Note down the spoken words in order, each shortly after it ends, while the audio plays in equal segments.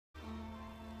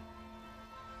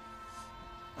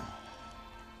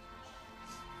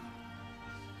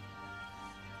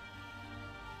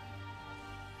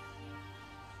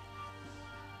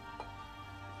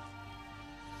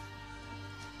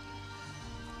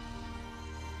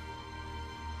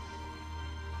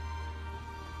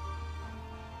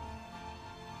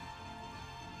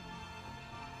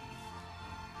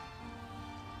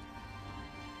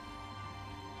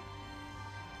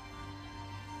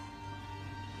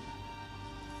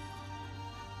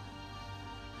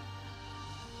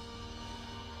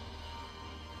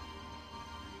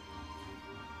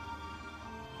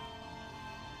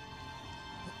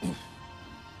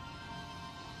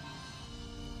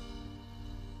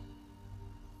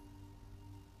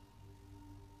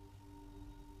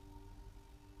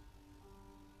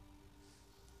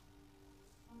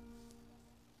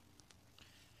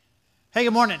Hey,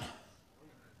 good morning.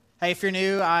 Hey, if you're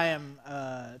new, I am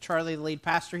Charlie, the lead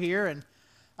pastor here, and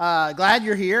glad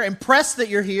you're here. Impressed that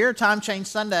you're here. Time Change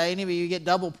Sunday. Any of you get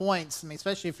double points,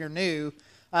 especially if you're new.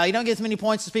 You don't get as many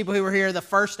points as people who were here the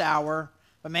first hour,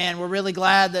 but man, we're really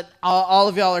glad that all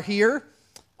of y'all are here.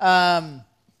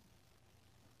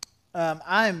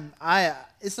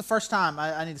 It's the first time,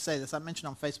 I need to say this, I mentioned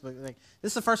on Facebook,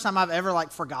 this is the first time I've ever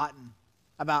forgotten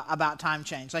about time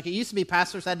change. It used to be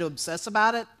pastors had to obsess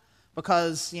about it,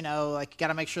 because, you got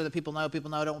to make sure that people know,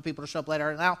 don't want people to show up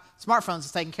later. Now, smartphones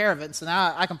is taking care of it, and so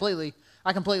now I completely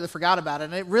forgot about it,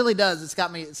 and it really does. It's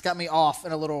got me off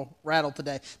and a little rattled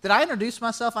today. Did I introduce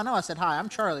myself? I know I said hi. I'm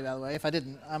Charlie, by the way. If I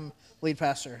didn't, I'm lead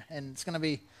pastor, and it's going to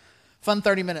be fun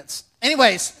 30 minutes.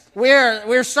 Anyways,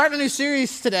 we're starting a new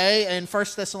series today in 1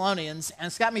 Thessalonians, and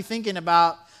it's got me thinking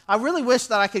about, I really wish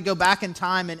that I could go back in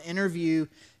time and interview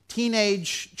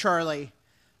teenage Charlie.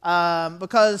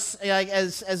 Because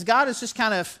as God is just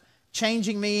kind of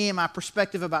changing me and my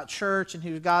perspective about church and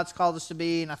who God's called us to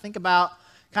be, and I think about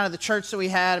kind of the church that we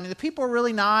had. I mean, the people were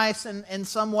really nice in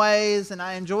some ways, and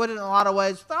I enjoyed it in a lot of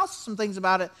ways, but also some things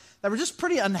about it that were just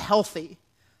pretty unhealthy,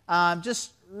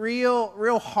 just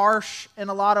real harsh in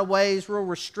a lot of ways, real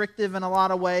restrictive in a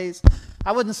lot of ways.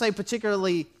 I wouldn't say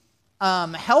particularly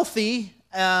healthy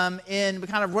in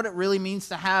kind of what it really means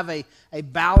to have a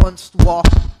balanced walk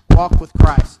with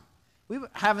Christ. We're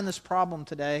having this problem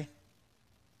today.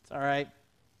 It's all right.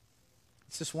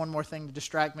 It's just one more thing to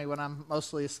distract me when I'm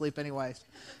mostly asleep anyways.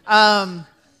 I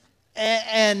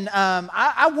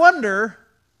wonder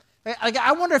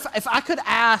if I could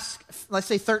ask, let's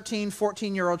say 13,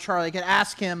 14-year-old Charlie, I could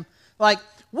ask him,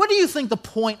 what do you think the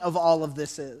point of all of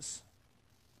this is?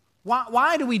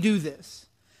 Why do we do this?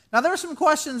 Now, there were some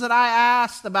questions that I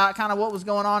asked about kind of what was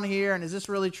going on here, and is this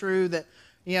really true that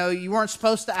you weren't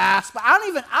supposed to ask? But I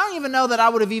don't even know that I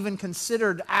would have even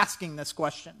considered asking this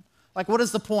question. What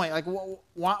is the point?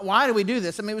 Why do we do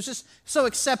this? I mean, it was just so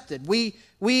accepted. We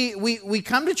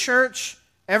come to church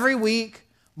every week,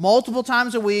 multiple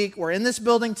times a week. We're in this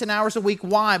building 10 hours a week.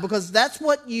 Why? Because that's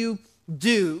what you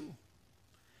do.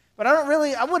 But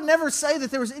I would never say that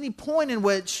there was any point in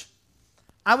which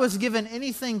I was given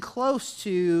anything close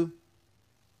to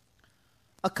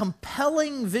a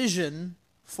compelling vision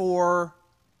for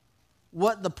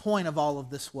what the point of all of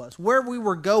this was, where we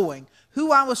were going,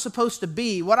 who I was supposed to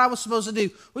be, what I was supposed to do.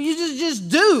 Well, you just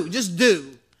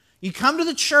do. You come to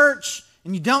the church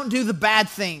and you don't do the bad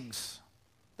things.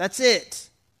 That's it.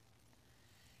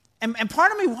 And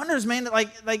part of me wonders, man,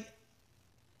 that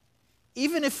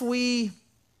even if we,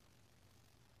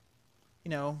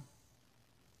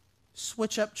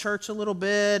 switch up church a little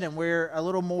bit and we're a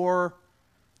little more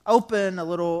open, a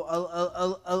little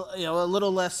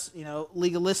less,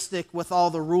 legalistic with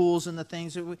all the rules and the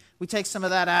things. We take some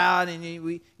of that out, and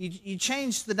you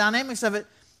change the dynamics of it.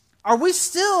 Are we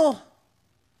still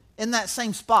in that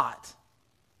same spot?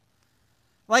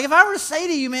 If I were to say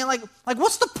to you, man,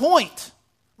 what's the point?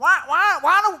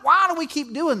 Why do we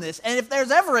keep doing this? And if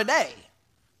there's ever a day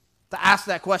to ask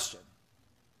that question,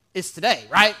 it's today,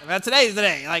 right? Today's the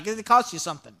day. It costs you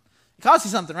something. It costs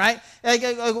you something, right?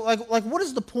 What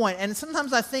is the point? And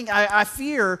sometimes I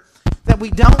fear that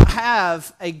we don't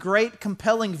have a great,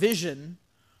 compelling vision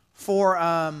for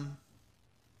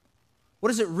what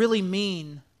does it really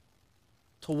mean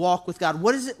to walk with God?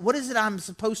 What is it I'm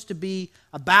supposed to be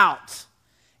about?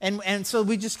 And so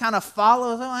we just kind of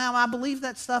follow, I believe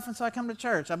that stuff, and so I come to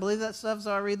church. I believe that stuff,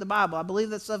 so I read the Bible. I believe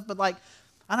that stuff, but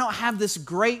I don't have this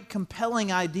great,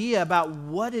 compelling idea about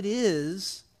what it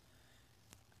is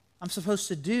I'm supposed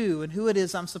to do and who it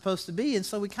is I'm supposed to be. And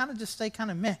so we kind of just stay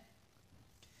kind of meh.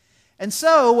 And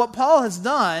so what Paul has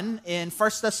done in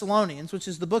 1 Thessalonians, which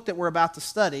is the book that we're about to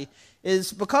study,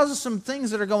 is because of some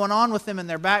things that are going on with them in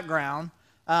their background,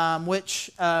 which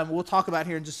we'll talk about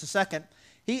here in just a second,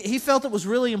 he felt it was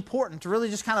really important to really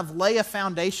just kind of lay a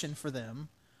foundation for them,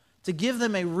 to give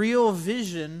them a real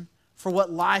vision for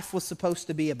what life was supposed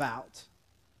to be about.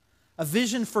 A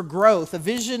vision for growth, a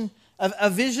vision of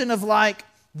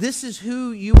this is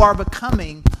who you are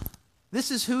becoming.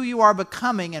 This is who you are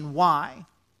becoming and why.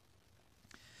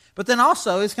 But then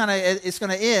also, it's going to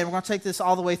end. We're going to take this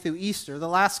all the way through Easter. The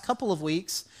last couple of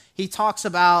weeks, he talks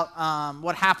about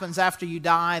what happens after you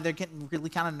die. They're getting really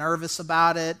kind of nervous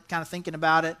about it, kind of thinking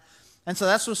about it. And so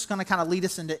that's what's going to kind of lead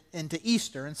us into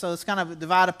Easter. And so it's kind of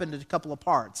divided up into a couple of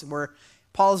parts, where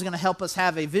Paul is going to help us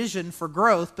have a vision for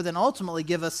growth, but then ultimately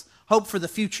give us hope for the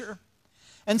future.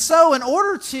 And so in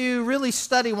order to really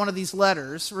study one of these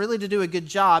letters, really to do a good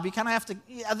job, you kind of have to,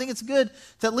 I think it's good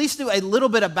to at least do a little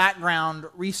bit of background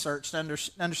research to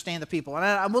understand the people. And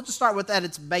I will just start with that,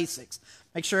 it's basics.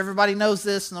 Make sure everybody knows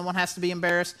this and no one has to be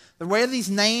embarrassed. Where these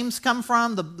names come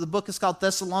from, the book is called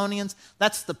Thessalonians.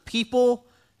 That's the people.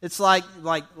 It's like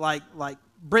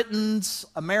Britons,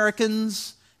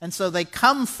 Americans. And so they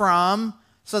come from,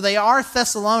 so they are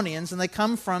Thessalonians and they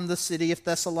come from the city of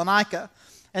Thessalonica.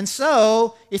 And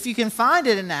so, if you can find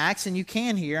it in Acts, and you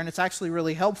can here, and it's actually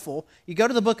really helpful, you go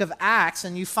to the book of Acts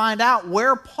and you find out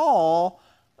where Paul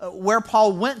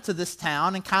went to this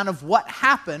town and kind of what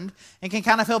happened, and can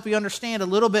kind of help you understand a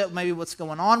little bit maybe what's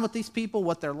going on with these people,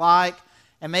 what they're like,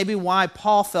 and maybe why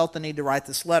Paul felt the need to write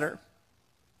this letter.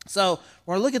 So,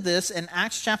 we're going to look at this in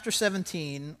Acts chapter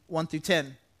 17, 1 through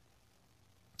 10.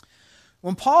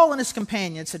 When Paul and his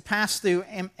companions had passed through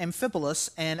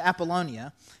Amphipolis and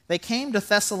Apollonia, they came to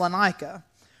Thessalonica,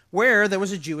 where there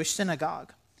was a Jewish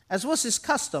synagogue. As was his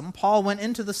custom, Paul went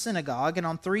into the synagogue, and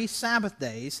on 3 Sabbath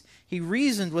days he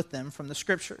reasoned with them from the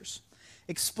Scriptures,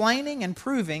 explaining and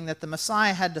proving that the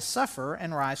Messiah had to suffer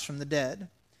and rise from the dead.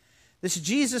 This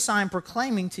Jesus I am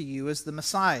proclaiming to you is the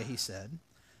Messiah, he said.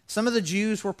 Some of the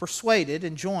Jews were persuaded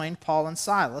and joined Paul and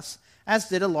Silas, as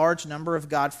did a large number of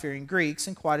God-fearing Greeks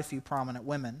and quite a few prominent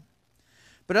women.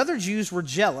 But other Jews were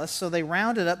jealous, so they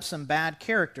rounded up some bad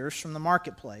characters from the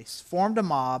marketplace, formed a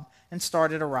mob, and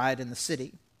started a riot in the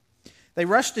city. They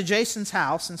rushed to Jason's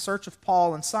house in search of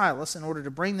Paul and Silas in order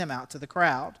to bring them out to the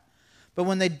crowd. But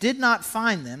when they did not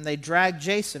find them, they dragged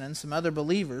Jason and some other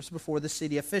believers before the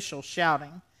city officials,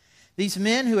 shouting, "These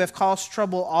men who have caused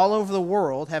trouble all over the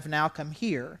world have now come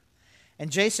here,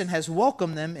 and Jason has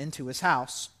welcomed them into his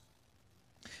house.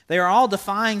 They are all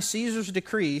defying Caesar's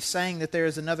decree, saying that there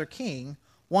is another king,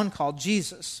 one called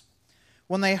Jesus."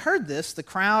 When they heard this, the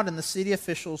crowd and the city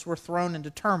officials were thrown into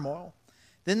turmoil.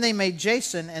 Then they made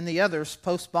Jason and the others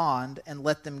post bond and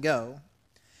let them go.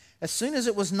 As soon as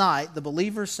it was night, the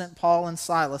believers sent Paul and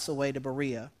Silas away to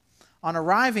Berea. On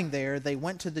arriving there, they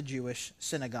went to the Jewish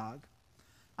synagogue.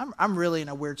 I'm really in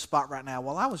a weird spot right now.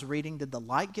 While I was reading, did the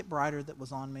light get brighter that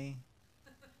was on me?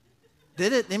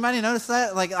 Did it? Anybody notice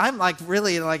that? I'm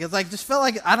really it's just felt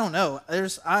like, I don't know.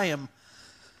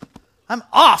 I'm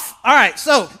off. All right,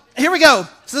 so here we go.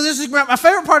 So this is my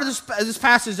favorite part of this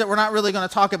passage that we're not really going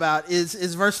to talk about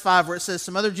is verse 5, where it says,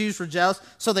 some other Jews were jealous,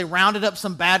 so they rounded up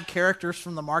some bad characters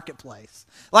from the marketplace.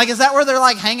 Is that where they're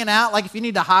hanging out? If you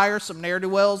need to hire some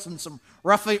ne'er-do-wells and some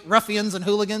ruffians and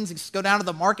hooligans, you just go down to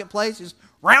the marketplace, you just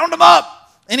round them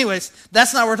up. Anyways,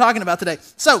 that's not what we're talking about today.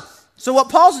 So what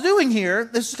Paul's doing here,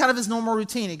 this is kind of his normal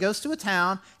routine. He goes to a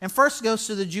town and first goes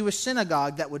to the Jewish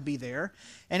synagogue that would be there,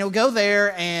 and he'll go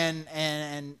there and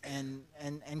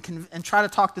try to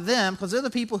talk to them, because they're the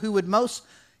people who would most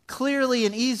clearly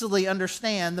and easily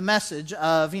understand the message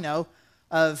of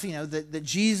that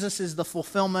Jesus is the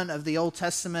fulfillment of the Old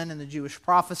Testament and the Jewish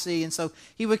prophecy. And so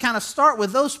he would kind of start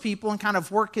with those people and kind of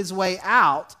work his way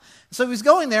out. So he was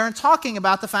going there and talking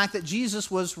about the fact that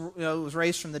Jesus was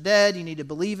raised from the dead. You need to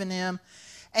believe in him.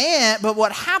 But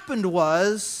what happened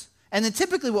was, and then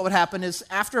typically what would happen is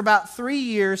after about 3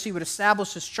 years, he would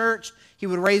establish his church. He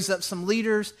would raise up some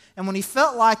leaders. And when he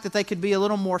felt like that they could be a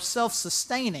little more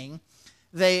self-sustaining,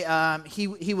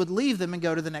 he would leave them and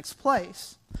go to the next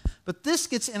place. But this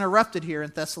gets interrupted here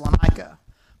in Thessalonica,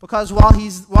 because while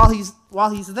he's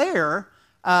there,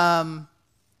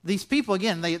 these people,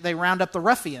 again, they round up the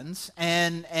ruffians,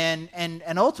 and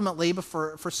ultimately, but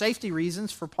for safety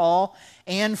reasons, for Paul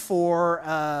and for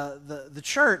the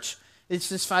church, it's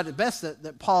just found it best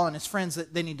that Paul and his friends,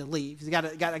 that they need to leave. He's got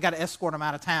to escort them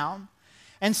out of town,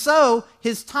 and so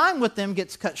his time with them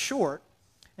gets cut short.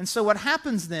 And so what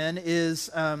happens then is,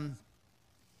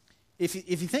 if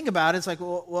you think about it, it's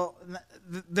well,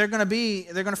 they're going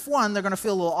to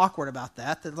feel a little awkward about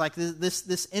that. That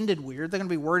this ended weird. They're going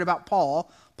to be worried about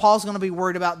Paul. Paul's going to be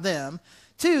worried about them.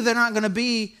 2, they're not going to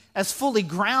be as fully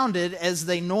grounded as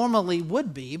they normally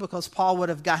would be, because Paul would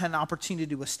have gotten an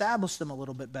opportunity to establish them a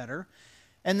little bit better.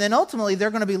 And then ultimately, they're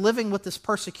going to be living with this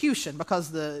persecution,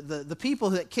 because the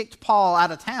people that kicked Paul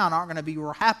out of town aren't going to be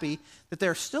real happy that there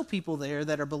are still people there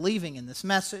that are believing in this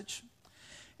message.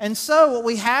 And so what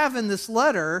we have in this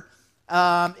letter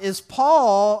is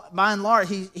Paul, by and large,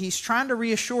 he's trying to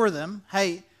reassure them,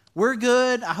 hey, we're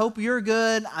good. I hope you're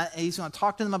good. He's going to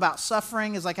talk to them about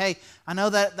suffering. It's hey, I know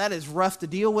that is rough to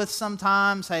deal with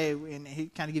sometimes. Hey, and he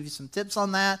kind of gives you some tips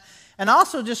on that. And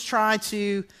also just try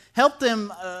to help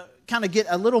them kind of get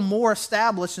a little more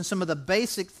established in some of the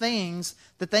basic things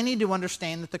that they need to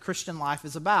understand that the Christian life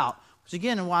is about. Which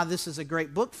again, and why this is a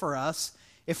great book for us,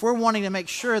 if we're wanting to make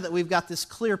sure that we've got this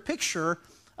clear picture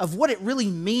of what it really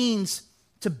means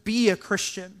to be a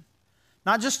Christian.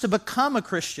 Not just to become a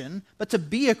Christian, but to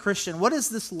be a Christian. What is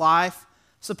this life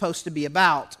supposed to be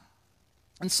about?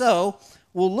 And so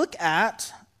we'll look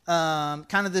at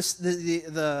kind of this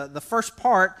the first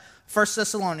part, 1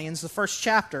 Thessalonians, the first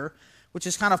chapter, which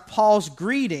is kind of Paul's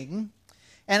greeting.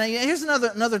 And here's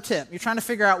another tip. You're trying to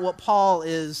figure out what Paul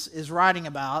is writing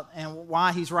about and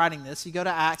why he's writing this. You go to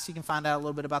Acts, you can find out a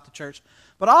little bit about the church.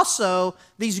 But also,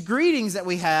 these greetings that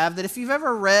we have, that if you've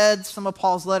ever read some of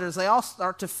Paul's letters, they all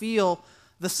start to feel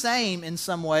the same in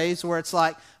some ways, where it's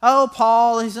like, oh,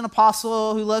 Paul, he's an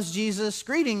apostle who loves Jesus.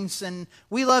 Greetings, and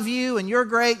we love you, and you're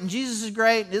great, and Jesus is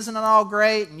great, and isn't it all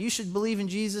great? And you should believe in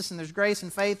Jesus, and there's grace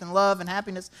and faith and love and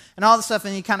happiness and all this stuff,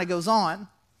 and he kind of goes on.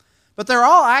 But they're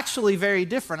all actually very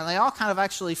different, and they all kind of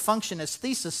actually function as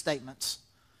thesis statements.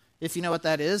 If you know what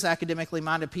that is, academically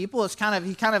minded people, he kind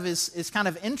of is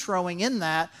introing in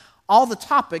that all the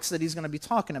topics that he's going to be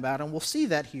talking about, and we'll see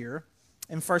that here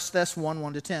in 1 Thess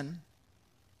 1:1-10.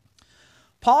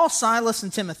 Paul, Silas,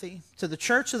 and Timothy, to the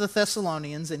church of the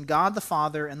Thessalonians in God the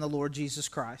Father and the Lord Jesus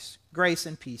Christ, grace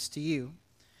and peace to you.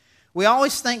 We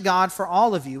always thank God for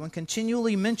all of you and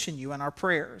continually mention you in our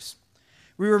prayers.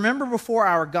 We remember before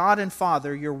our God and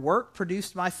Father your work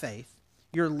produced by faith,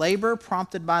 your labor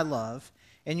prompted by love,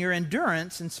 and your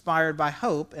endurance inspired by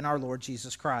hope in our Lord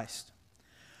Jesus Christ.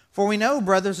 For we know,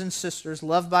 brothers and sisters,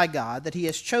 loved by God, that he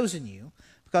has chosen you,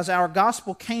 because our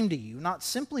gospel came to you, not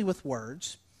simply with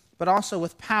words, but also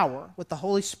with power, with the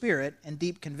Holy Spirit and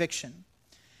deep conviction.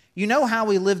 You know how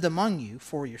we lived among you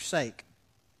for your sake.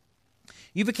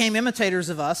 You became imitators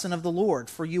of us and of the Lord,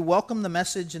 for you welcomed the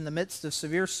message in the midst of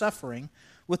severe suffering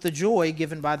with the joy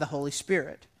given by the Holy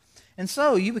Spirit. And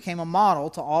so you became a model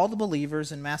to all the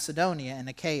believers in Macedonia and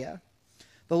Achaia.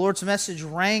 The Lord's message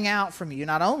rang out from you,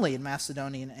 not only in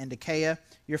Macedonia and Achaia.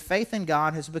 Your faith in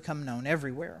God has become known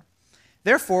everywhere.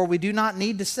 Therefore, we do not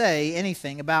need to say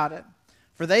anything about it,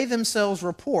 for they themselves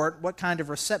report what kind of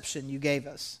reception you gave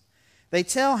us. They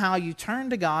tell how you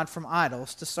turned to God from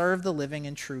idols to serve the living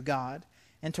and true God,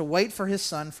 and to wait for his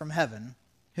Son from heaven,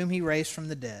 whom he raised from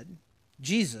the dead,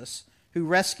 Jesus, who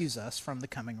rescues us from the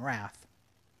coming wrath.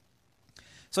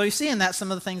 So you see in that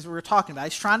some of the things we were talking about.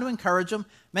 He's trying to encourage them.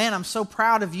 Man, I'm so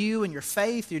proud of you and your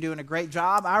faith. You're doing a great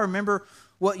job. I remember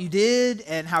what you did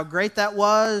and how great that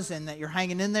was, and that you're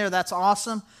hanging in there. That's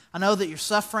awesome. I know that you're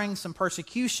suffering some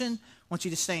persecution. I want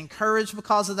you to stay encouraged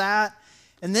because of that.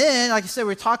 And then, like I said,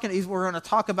 we're going to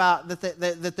talk about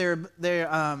that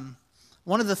they're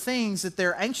one of the things that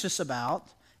they're anxious about,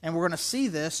 and we're going to see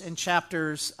this in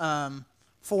chapters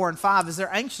 4 and 5, is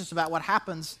they're anxious about what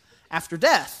happens after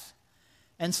death.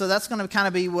 And so that's going to kind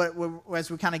of be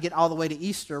as we kind of get all the way to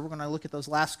Easter, we're going to look at those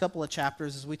last couple of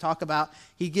chapters as we talk about,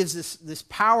 he gives these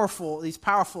powerful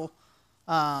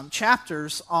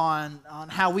chapters on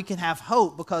how we can have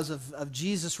hope because of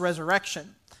Jesus'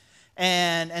 resurrection.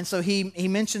 And so he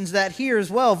mentions that here as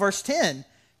well, verse 10,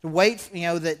 to wait,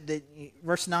 that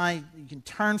verse 9, you can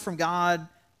turn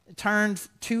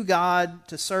to God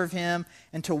to serve him,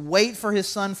 and to wait for his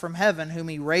Son from heaven, whom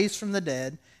he raised from the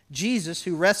dead, Jesus,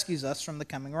 who rescues us from the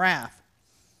coming wrath.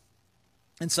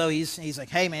 And so he's like,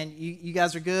 hey man, you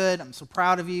guys are good. I'm so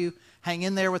proud of you. Hang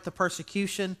in there with the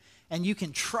persecution, and you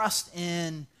can trust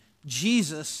in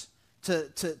Jesus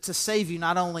to save you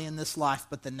not only in this life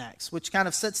but the next, which kind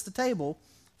of sets the table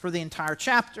for the entire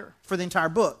chapter, for the entire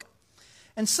book.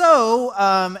 And so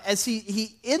as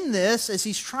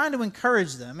he's trying to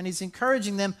encourage them, and he's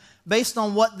encouraging them based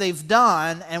on what they've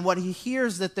done and what he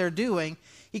hears that they're doing,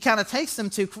 he kind of takes them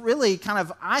to really kind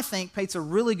of, I think, paints a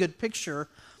really good picture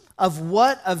of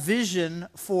what a vision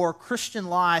for Christian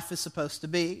life is supposed to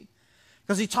be.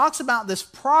 Because he talks about this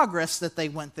progress that they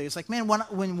went through. It's like, man,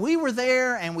 when we were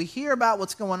there and we hear about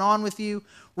what's going on with you,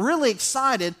 we're really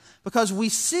excited because we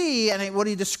see, and what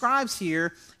he describes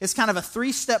here is kind of a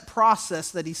 3-step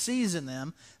process that he sees in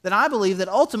them that I believe that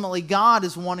ultimately God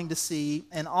is wanting to see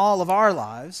in all of our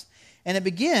lives. And it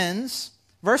begins,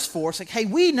 verse 4, it's like, hey,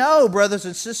 we know, brothers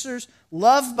and sisters,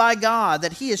 loved by God,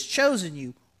 that he has chosen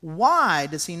you. Why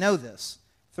does he know this?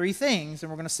 3 things, and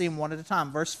we're going to see them one at a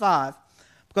time. Verse 5,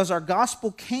 because our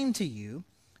gospel came to you,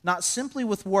 not simply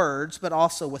with words, but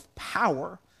also with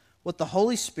power, with the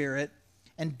Holy Spirit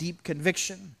and deep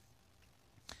conviction.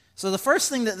 So the first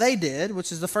thing that they did,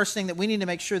 which is the first thing that we need to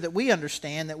make sure that we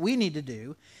understand, that we need to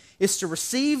do, is to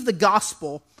receive the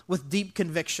gospel with deep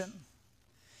conviction.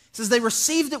 It says they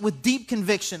received it with deep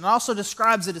conviction. It also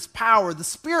describes it as power. The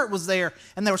Spirit was there,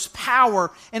 and there was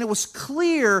power, and it was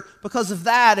clear because of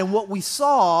that and what we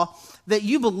saw that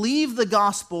you believe the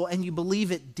gospel and you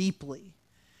believe it deeply.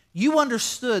 You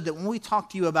understood that when we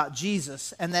talked to you about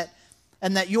Jesus and that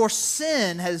and that your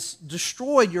sin has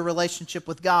destroyed your relationship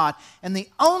with God. And the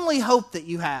only hope that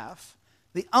you have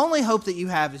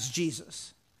is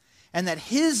Jesus. And that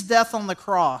his death on the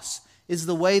cross is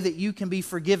the way that you can be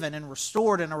forgiven and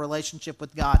restored in a relationship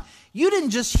with God. You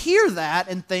didn't just hear that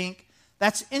and think,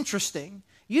 that's interesting.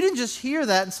 You didn't just hear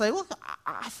that and say, look,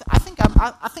 I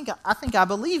think I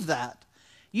believe that.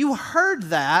 You heard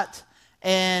that,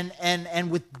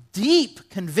 and with deep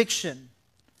conviction,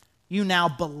 you now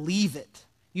believe it.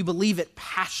 You believe it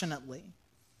passionately.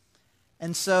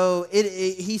 And so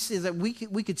he says that we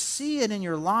could see it in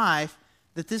your life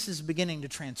that this is beginning to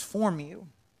transform you.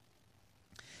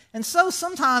 And so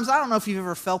sometimes, I don't know if you've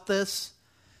ever felt this,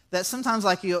 that sometimes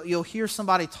like you'll hear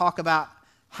somebody talk about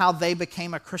how they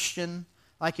became a Christian.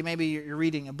 Like maybe you're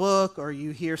reading a book or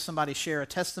you hear somebody share a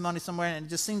testimony somewhere and it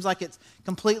just seems like it's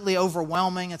completely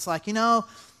overwhelming. It's like,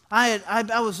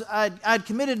 I'd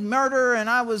committed murder and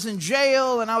I was in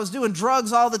jail and I was doing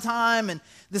drugs all the time and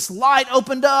this light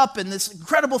opened up and this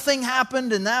incredible thing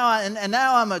happened and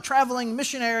now I'm a traveling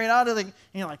missionary and all that. And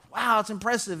you're like, wow, it's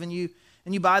impressive. And you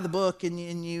buy the book and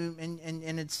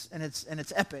it's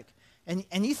epic.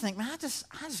 And you think, man, I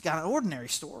just got an ordinary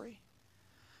story.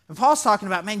 And Paul's talking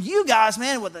about, man, you guys,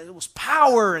 man, it was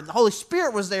power and the Holy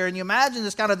Spirit was there. And you imagine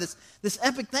this kind of this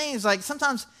epic thing. It's like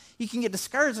sometimes you can get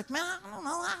discouraged. Like, man, I don't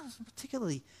know, that was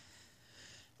particularly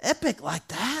epic like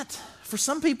that. For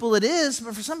some people it is,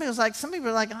 but for some people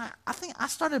are like, I think I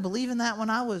started believing that when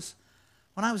I was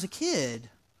a kid.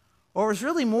 Or it was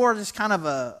really more just kind of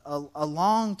a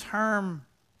long-term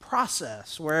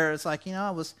process where it's like,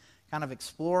 I was kind of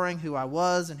exploring who I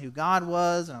was and who God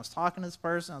was, and I was talking to this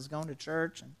person, I was going to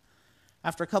church, and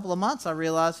after a couple of months I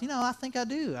realized, I think I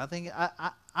do. I think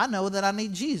I know that I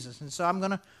need Jesus, and so I'm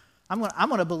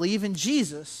gonna believe in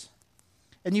Jesus.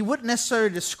 And you wouldn't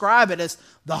necessarily describe it as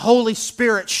the Holy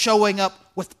Spirit showing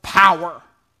up with power,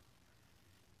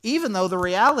 even though the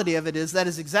reality of it is that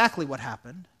is exactly what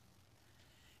happened.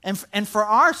 And for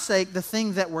our sake, the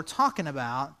thing that we're talking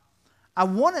about, I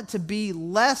want it to be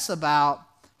less about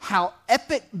how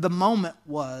epic the moment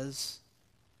was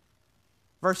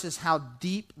versus how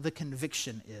deep the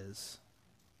conviction is.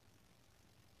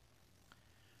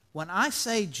 When I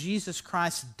say Jesus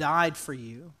Christ died for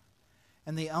you,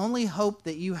 and the only hope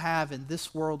that you have in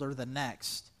this world or the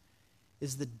next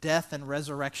is the death and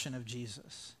resurrection of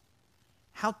Jesus,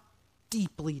 how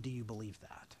deeply do you believe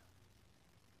that?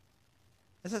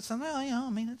 Is that something,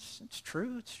 it's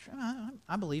true. It's true.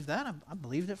 I believe that. I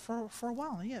believed it for a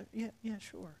while. Yeah,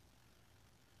 sure.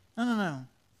 No.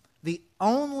 The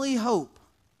only hope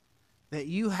that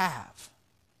you have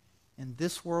in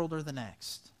this world or the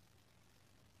next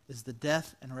is the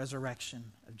death and resurrection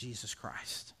of Jesus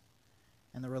Christ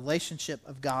and the relationship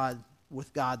of God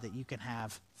with God that you can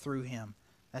have through him.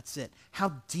 That's it.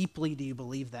 How deeply do you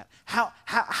believe that?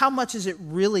 How much is it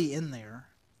really in there?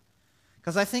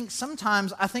 Because I think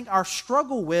sometimes our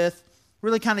struggle with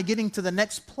really kind of getting to the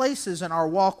next places in our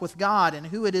walk with God and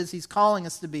who it is he's calling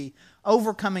us to be,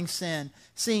 overcoming sin,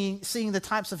 seeing the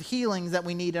types of healings that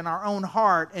we need in our own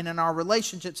heart and in our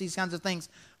relationships, these kinds of things.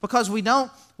 Because we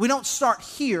don't start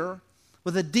here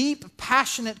with a deep,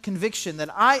 passionate conviction that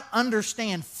I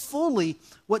understand fully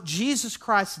what Jesus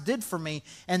Christ did for me,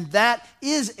 and that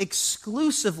is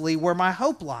exclusively where my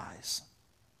hope lies.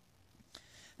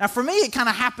 Now, for me, it kind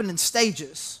of happened in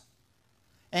stages.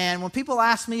 And when people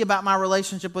ask me about my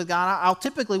relationship with God, I'll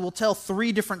typically will tell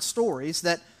 3 different stories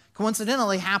that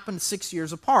coincidentally happened 6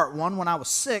 years apart. One when I was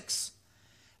 6,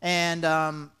 and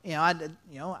I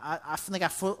think I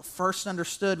first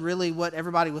understood really what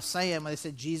everybody was saying when they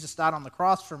said Jesus died on the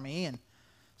cross for me, and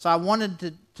so I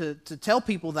wanted to tell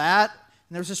people that.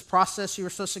 And there was this process you were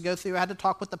supposed to go through. I had to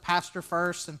talk with the pastor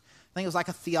first, and I think it was like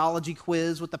a theology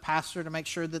quiz with the pastor to make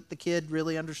sure that the kid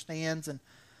really understands. And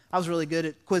I was really good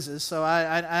at quizzes, so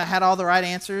I had all the right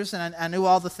answers, and I knew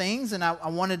all the things, and I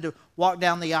wanted to walk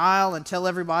down the aisle and tell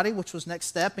everybody, which was next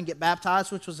step, and get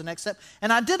baptized, which was the next step.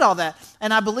 And I did all that,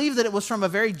 and I believe that it was from a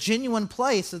very genuine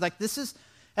place. It's like, this is,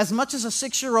 as much as a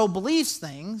 6-year-old believes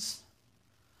things,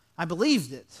 I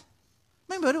believed it.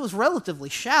 But it was relatively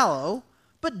shallow,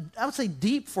 but I would say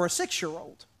deep for a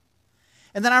 6-year-old.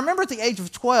 And then I remember at the age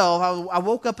of 12, I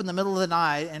woke up in the middle of the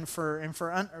night, and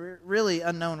for really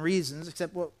unknown reasons,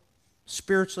 except what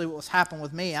was happening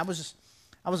with me, I was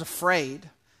afraid.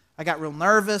 I got real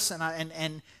nervous,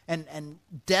 and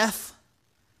death.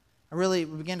 I really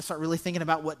began to start really thinking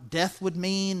about what death would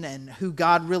mean, and who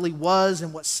God really was,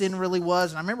 and what sin really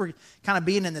was. And I remember kind of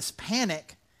being in this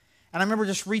panic, and I remember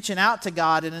just reaching out to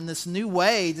God, and in this new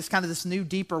way, this new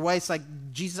deeper way, it's like,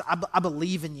 Jesus, I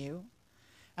believe in you.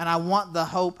 and I want the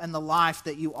hope and the life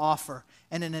that you offer.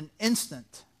 And in an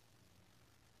instant,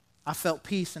 I felt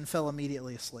peace and fell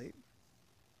immediately asleep.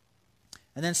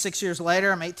 And then 6 years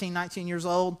later, I'm 18, 19 years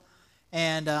old,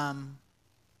 and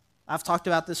I've talked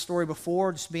about this story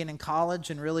before, just being in college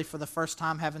and really for the first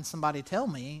time having somebody tell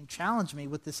me, challenge me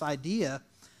with this idea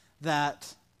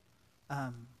that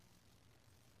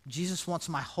Jesus wants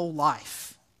my whole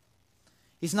life.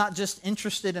 He's not just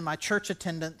interested in my church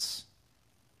attendance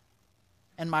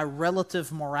and my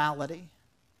relative morality.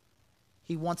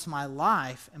 He wants my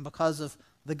life, and because of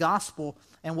the gospel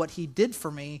and what he did for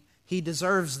me, he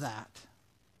deserves that.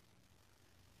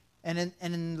 And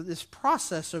in this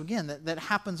process, so again, that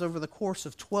happens over the course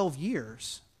of 12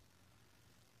 years,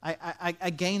 I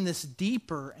gain this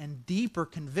deeper and deeper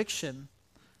conviction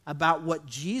about what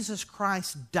Jesus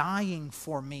Christ dying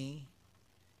for me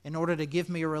in order to give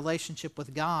me a relationship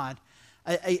with God,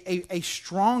 a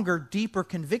stronger, deeper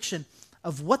conviction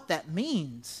of what that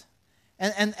means.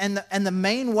 And the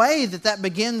main way that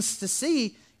begins to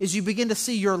see is you begin to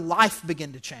see your life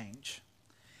begin to change.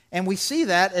 And we see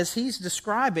that as he's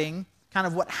describing kind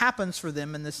of what happens for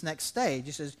them in this next stage.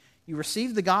 He says, you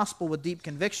received the gospel with deep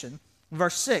conviction.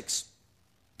 Verse 6,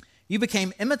 you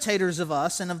became imitators of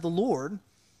us and of the Lord,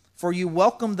 for you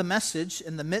welcomed the message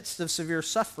in the midst of severe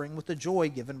suffering with the joy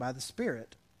given by the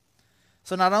Spirit.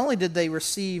 So not only did they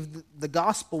receive the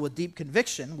gospel with deep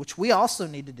conviction, which we also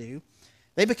need to do,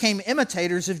 they became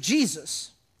imitators of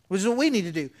Jesus, which is what we need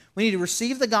to do. We need to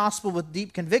receive the gospel with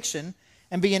deep conviction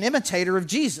and be an imitator of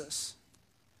Jesus.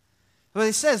 But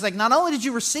he says, not only did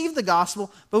you receive the gospel,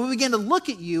 but we begin to look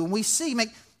at you and we see,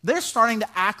 they're starting to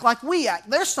act like we act.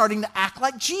 They're starting to act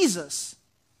like Jesus.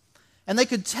 And they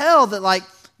could tell that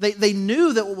they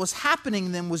knew that what was happening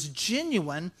to them was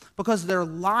genuine because their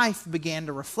life began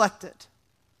to reflect it.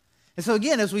 And so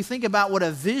again, as we think about what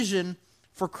a vision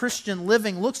for Christian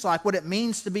living looks like, what it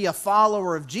means to be a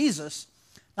follower of Jesus,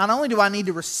 not only do I need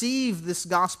to receive this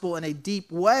gospel in a deep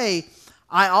way,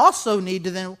 I also need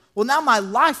to now my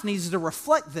life needs to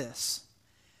reflect this.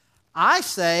 I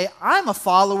say, I'm a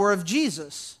follower of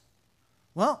Jesus.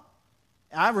 Well,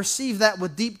 I receive that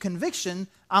with deep conviction.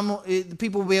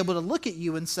 People will be able to look at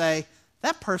you and say,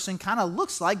 that person kind of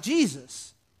looks like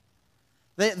Jesus.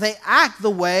 They act the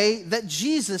way that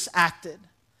Jesus acted.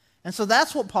 And so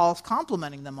that's what Paul's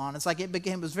complimenting them on. It's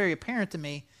it was very apparent to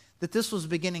me that this was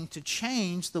beginning to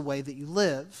change the way that you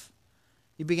live.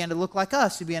 You began to look like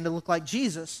us. You began to look like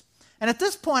Jesus. And at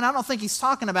this point, I don't think he's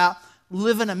talking about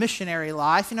living a missionary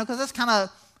life, because that's kind of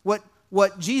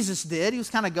what Jesus did. He was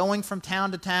kind of going from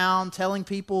town to town, telling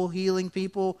people, healing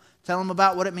people, telling them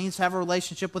about what it means to have a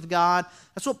relationship with God.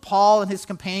 That's what Paul and his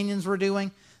companions were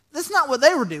doing. That's not what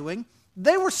they were doing.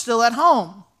 They were still at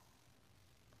home.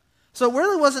 So it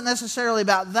really wasn't necessarily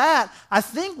about that. I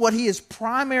think what he is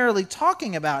primarily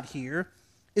talking about here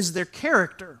is their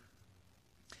character.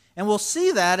 And we'll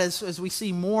see that as we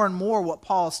see more and more what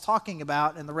Paul is talking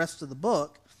about in the rest of the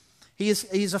book.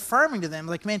 He's affirming to them,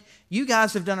 man, you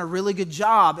guys have done a really good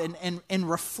job in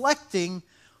reflecting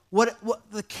what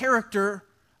the character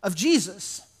of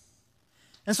Jesus.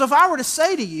 And so if I were to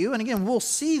say to you, and again, we'll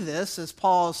see this as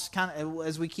Paul's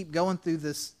as we keep going through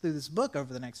this book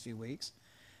over the next few weeks.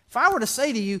 If I were to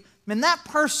say to you, that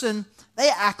person, they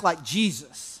act like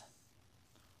Jesus.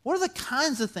 What are the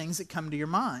kinds of things that come to your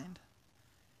mind?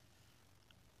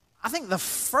 I think the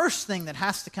first thing that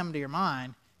has to come to your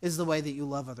mind is the way that you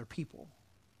love other people.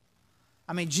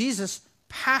 Jesus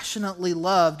passionately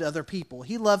loved other people.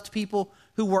 He loved people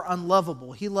who were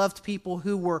unlovable. He loved people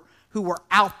who were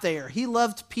out there. He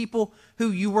loved people who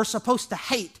you were supposed to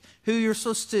hate, who you're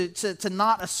supposed to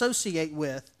not associate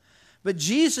with. But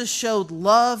Jesus showed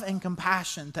love and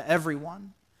compassion to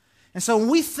everyone. And so when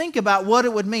we think about what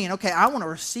it would mean, okay, I want to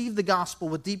receive the gospel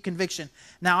with deep conviction.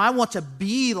 Now I want to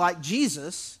be like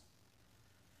Jesus.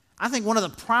 I think one of the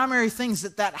primary things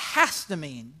that has to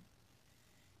mean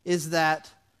is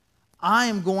that I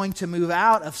am going to move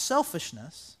out of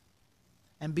selfishness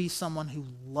and be someone who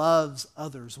loves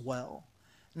others well.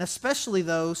 And especially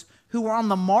those who are on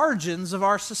the margins of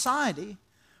our society,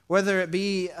 whether it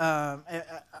be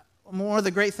more of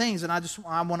the great things. And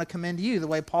I want to commend you, the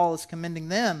way Paul is commending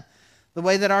them, the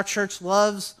way that our church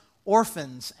loves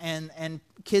orphans and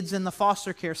kids in the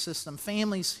foster care system,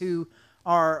 families who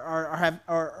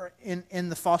are in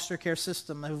the foster care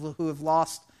system who have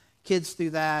lost kids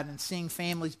through that, and seeing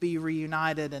families be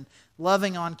reunited and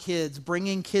loving on kids,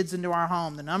 bringing kids into our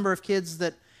home. The number of kids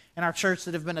that in our church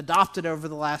that have been adopted over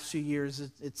the last few years,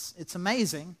 it's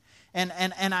amazing. And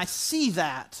I see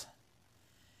that.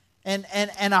 And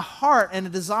a heart and a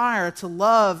desire to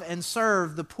love and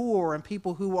serve the poor and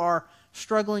people who are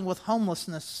struggling with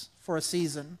homelessness for a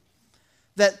season,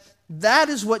 that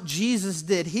is what Jesus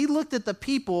did. He looked at the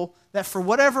people that for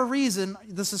whatever reason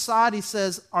the society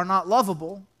says are not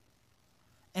lovable,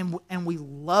 and we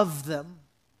love them.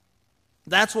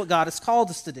 That's what God has called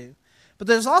us to do. But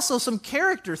there's also some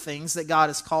character things that God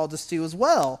has called us to as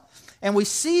well. And we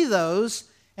see those,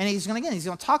 and he's going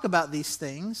to talk about these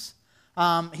things.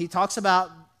 He talks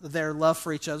about their love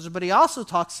for each other, but he also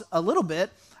talks a little bit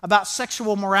about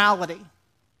sexual morality.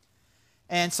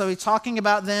 And so he's talking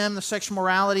about them, the sexual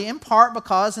morality, in part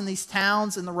because in these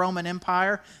towns in the Roman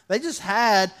Empire, they just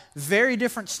had very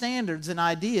different standards and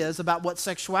ideas about what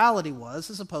sexuality was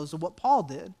as opposed to what Paul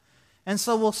did. And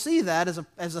so we'll see that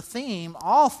as a theme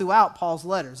all throughout Paul's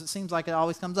letters. It seems like it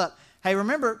always comes up. Hey,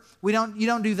 remember, you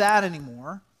don't do that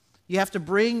anymore. You have to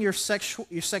bring your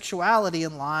sexuality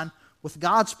in line with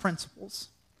God's principles.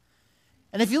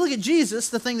 And if you look at Jesus,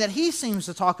 the thing that he seems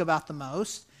to talk about the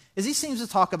most is he seems to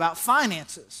talk about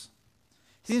finances.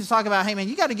 He seems to talk about, hey man,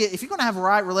 if you're going to have a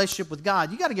right relationship with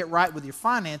God, you got to get right with your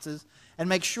finances and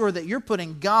make sure that you're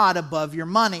putting God above your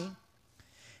money.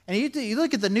 And you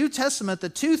look at the New Testament, the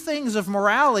two things of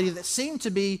morality that seem to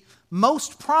be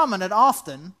most prominent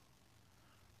often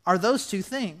are those two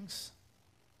things.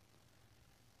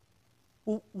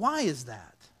 Well, why is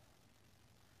that?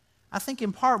 I think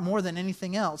in part more than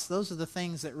anything else, those are the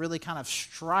things that really kind of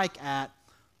strike at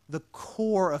the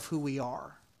core of who we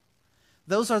are.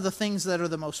 Those are the things that are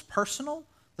the most personal,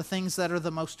 the things that are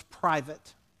the most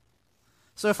private.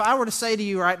 So if I were to say to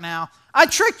you right now, I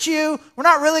tricked you, we're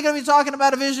not really going to be talking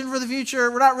about a vision for the future,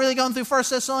 we're not really going through 1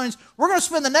 Thessalonians, we're going to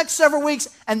spend the next several weeks,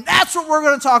 and that's what we're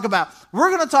going to talk about. We're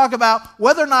going to talk about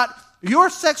whether or not your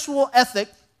sexual ethic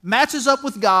matches up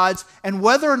with God's, and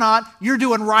whether or not you're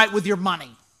doing right with your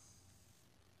money.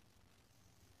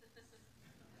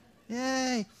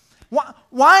 Yay.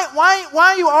 Why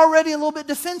are you already a little bit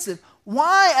defensive?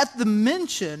 Why at the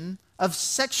mention of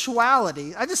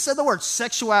sexuality, I just said the word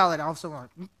sexuality, all of a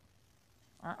sudden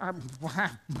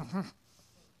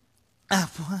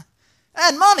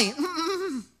and money.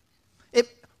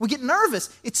 We get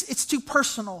nervous. It's too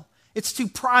personal. It's too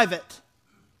private.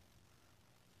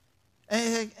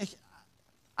 I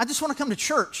just want to come to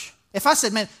church. If I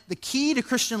said, man, the key to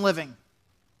Christian living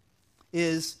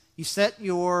is you set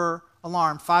your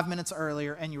alarm 5 minutes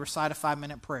earlier and you recite a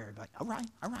 5-minute prayer. You'd be like, all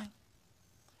right.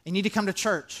 You need to come to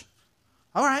church.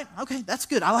 All right, okay, that's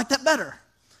good. I like that better.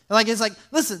 It's like,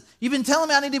 listen, you've been telling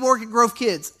me I need to work at Grove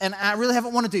Kids, and I really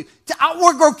haven't wanted to. I'll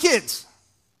work Grove Kids.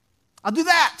 I'll do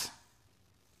that.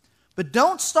 But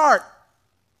don't start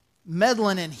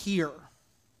meddling in here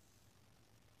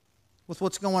with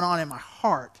what's going on in my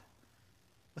heart,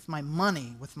 with my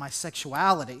money, with my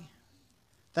sexuality.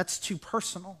 That's too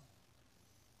personal.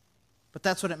 But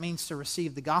that's what it means to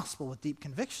receive the gospel with deep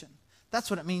conviction. That's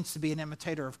what it means to be an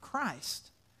imitator of Christ.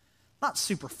 Not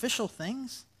superficial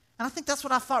things. And I think that's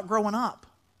what I thought growing up.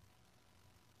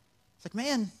 It's like,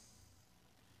 man,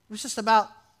 it was just about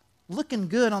looking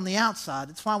good on the outside.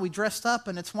 It's why we dressed up,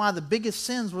 and it's why the biggest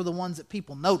sins were the ones that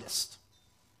people noticed,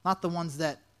 not the ones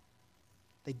that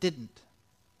they didn't.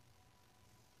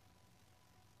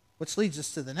 Which leads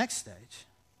us to the next stage.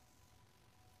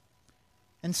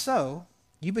 And so,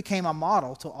 you became a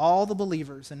model to all the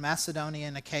believers in Macedonia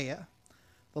and Achaia.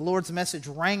 The Lord's message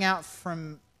rang out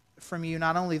from you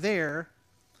not only there,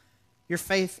 your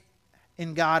faith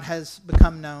in God has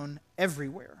become known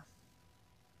everywhere.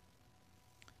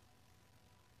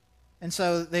 And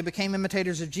so they became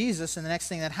imitators of Jesus, and the next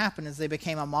thing that happened is they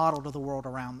became a model to the world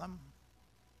around them.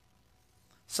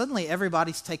 Suddenly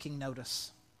everybody's taking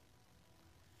notice.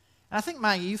 And I think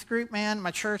my youth group, man,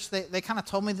 my church, they kind of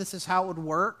told me this is how it would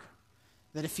work.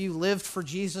 That if you lived for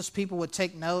Jesus, people would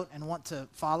take note and want to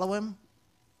follow him.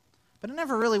 But it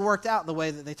never really worked out the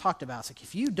way that they talked about. It's like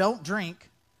if you don't drink,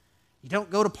 you don't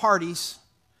go to parties,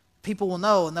 people will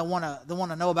know and they'll want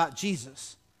to know about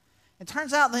Jesus. It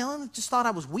turns out they only just thought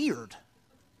I was weird.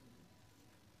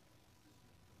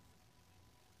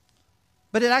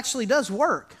 But it actually does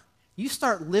work. You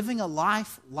start living a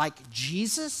life like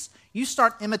Jesus, you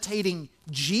start imitating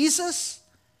Jesus,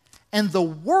 and the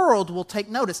world will take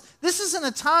notice. This is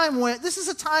a time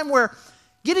where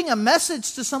getting a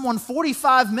message to someone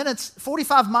 45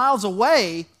 miles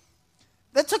away,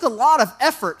 that took a lot of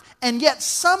effort. And yet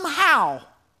somehow,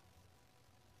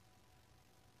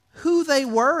 who they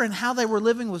were and how they were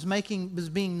living was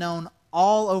being known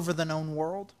all over the known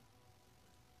world.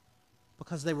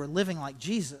 Because they were living like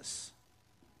Jesus.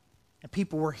 And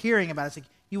people were hearing about it. It's like,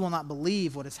 you will not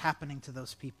believe what is happening to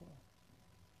those people.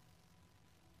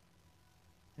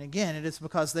 And again, it is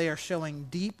because they are showing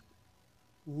deep,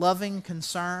 loving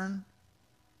concern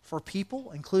for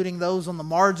people, including those on the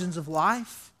margins of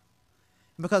life,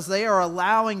 because they are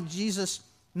allowing Jesus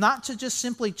not to just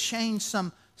simply change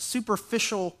some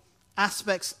superficial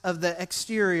aspects of the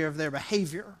exterior of their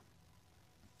behavior,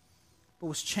 but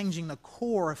was changing the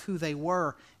core of who they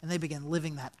were, and they began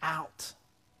living that out.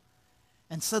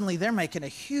 And suddenly they're making a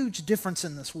huge difference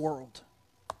in this world.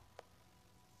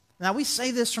 Now, we say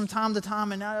this from time to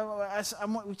time, and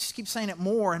we just keep saying it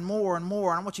more and more and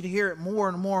more, and I want you to hear it more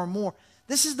and more and more.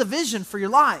 This is the vision for your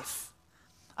life.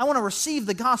 I want to receive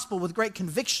the gospel with great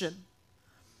conviction.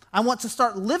 I want to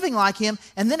start living like him,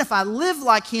 and then if I live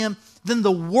like him, then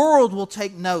the world will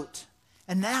take note.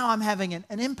 And now I'm having an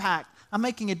impact. I'm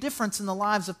making a difference in the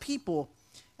lives of people.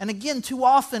 And again, too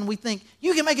often we think,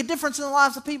 you can make a difference in the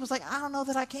lives of people. It's like, I don't know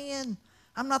that I can.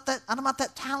 I'm not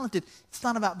that talented. It's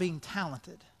not about being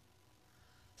talented.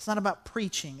 It's not about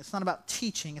preaching. It's not about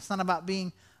teaching. It's not about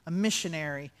being a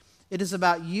missionary. It is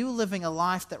about you living a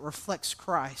life that reflects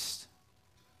Christ.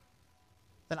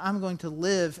 That I'm going to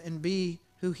live and be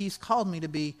who he's called me to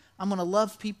be. I'm going to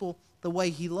love people the way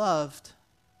he loved.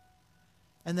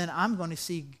 And then I'm going to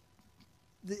see,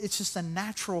 it's just a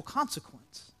natural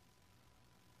consequence.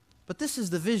 But this is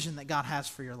the vision that God has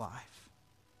for your life.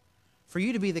 For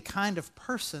you to be the kind of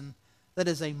person that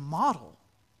is a model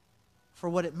for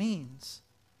what it means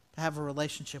to have a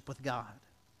relationship with God.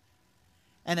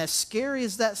 And as scary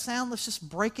as that sounds, let's just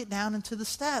break it down into the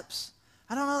steps.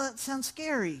 I don't know, that sounds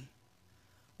scary.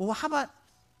 Well, how about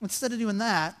instead of doing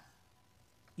that,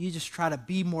 you just try to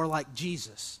be more like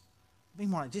Jesus? Be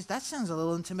more like Jesus. That sounds a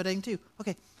little intimidating too.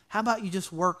 Okay, how about you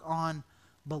just work on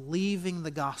believing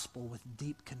the gospel with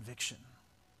deep conviction?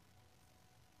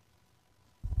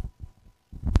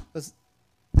 Because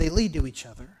they lead to each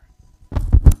other.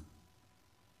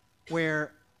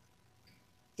 Where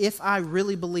if I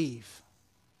really believe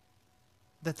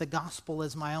that the gospel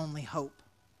is my only hope,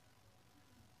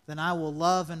 then I will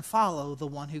love and follow the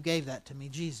one who gave that to me,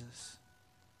 Jesus.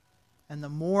 And the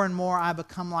more and more I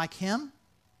become like him,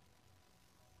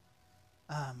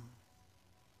 I'm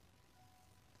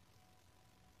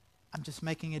just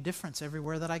making a difference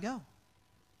everywhere that I go.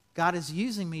 God is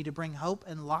using me to bring hope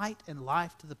and light and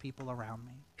life to the people around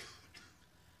me.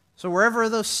 So wherever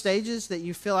those stages that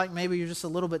you feel like maybe you're just a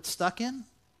little bit stuck in,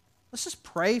 let's just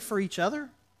pray for each other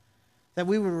that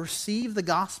we would receive the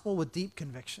gospel with deep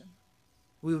conviction.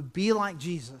 We would be like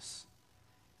Jesus,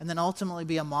 and then ultimately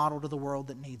be a model to the world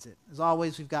that needs it. As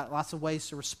always, we've got lots of ways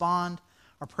to respond.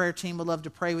 Our prayer team would love to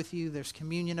pray with you. There's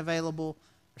communion available.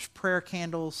 There's prayer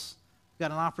candles. We've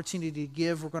got an opportunity to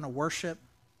give. We're going to worship.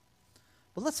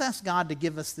 But let's ask God to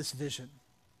give us this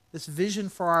vision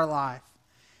for our life.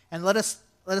 And let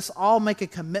us all make a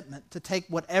commitment to take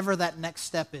whatever that next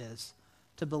step is,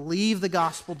 to believe the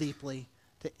gospel deeply,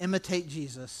 to imitate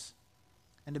Jesus,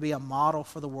 and to be a model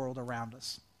for the world around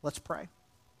us. Let's pray.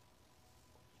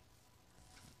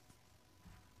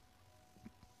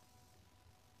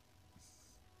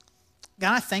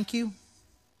 God, I thank you.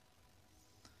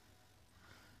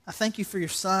 I thank you for your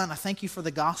Son. I thank you for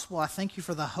the gospel. I thank you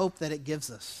for the hope that it gives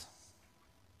us.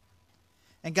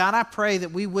 And God, I pray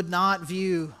that we would not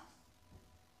view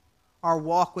our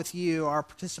walk with you, our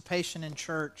participation in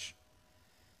church,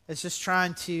 as just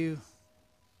trying to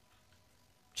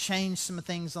change some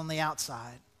things on the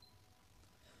outside.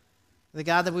 The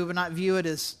God, that we would not view it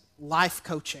as life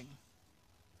coaching,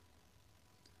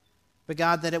 but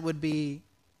God, that it would be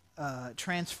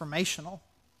transformational.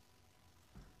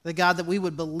 The God, that we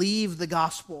would believe the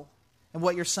gospel and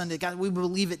what your Son did. God, we would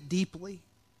believe it deeply.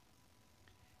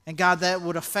 And God, that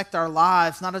would affect our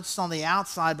lives, not just on the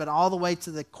outside, but all the way to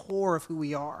the core of who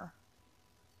we are.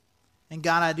 And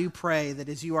God, I do pray that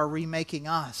as you are remaking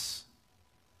us,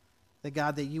 that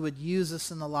God, that you would use us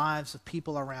in the lives of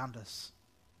people around us.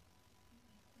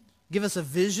 Give us a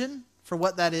vision for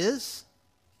what that is.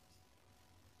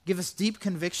 Give us deep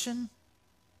conviction.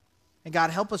 And God,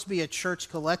 help us be a church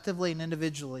collectively and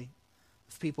individually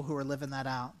of people who are living that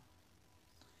out.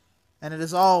 And it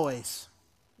is always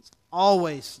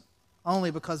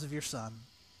only because of your Son.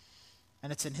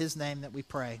 And it's in his name that we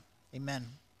pray. Amen.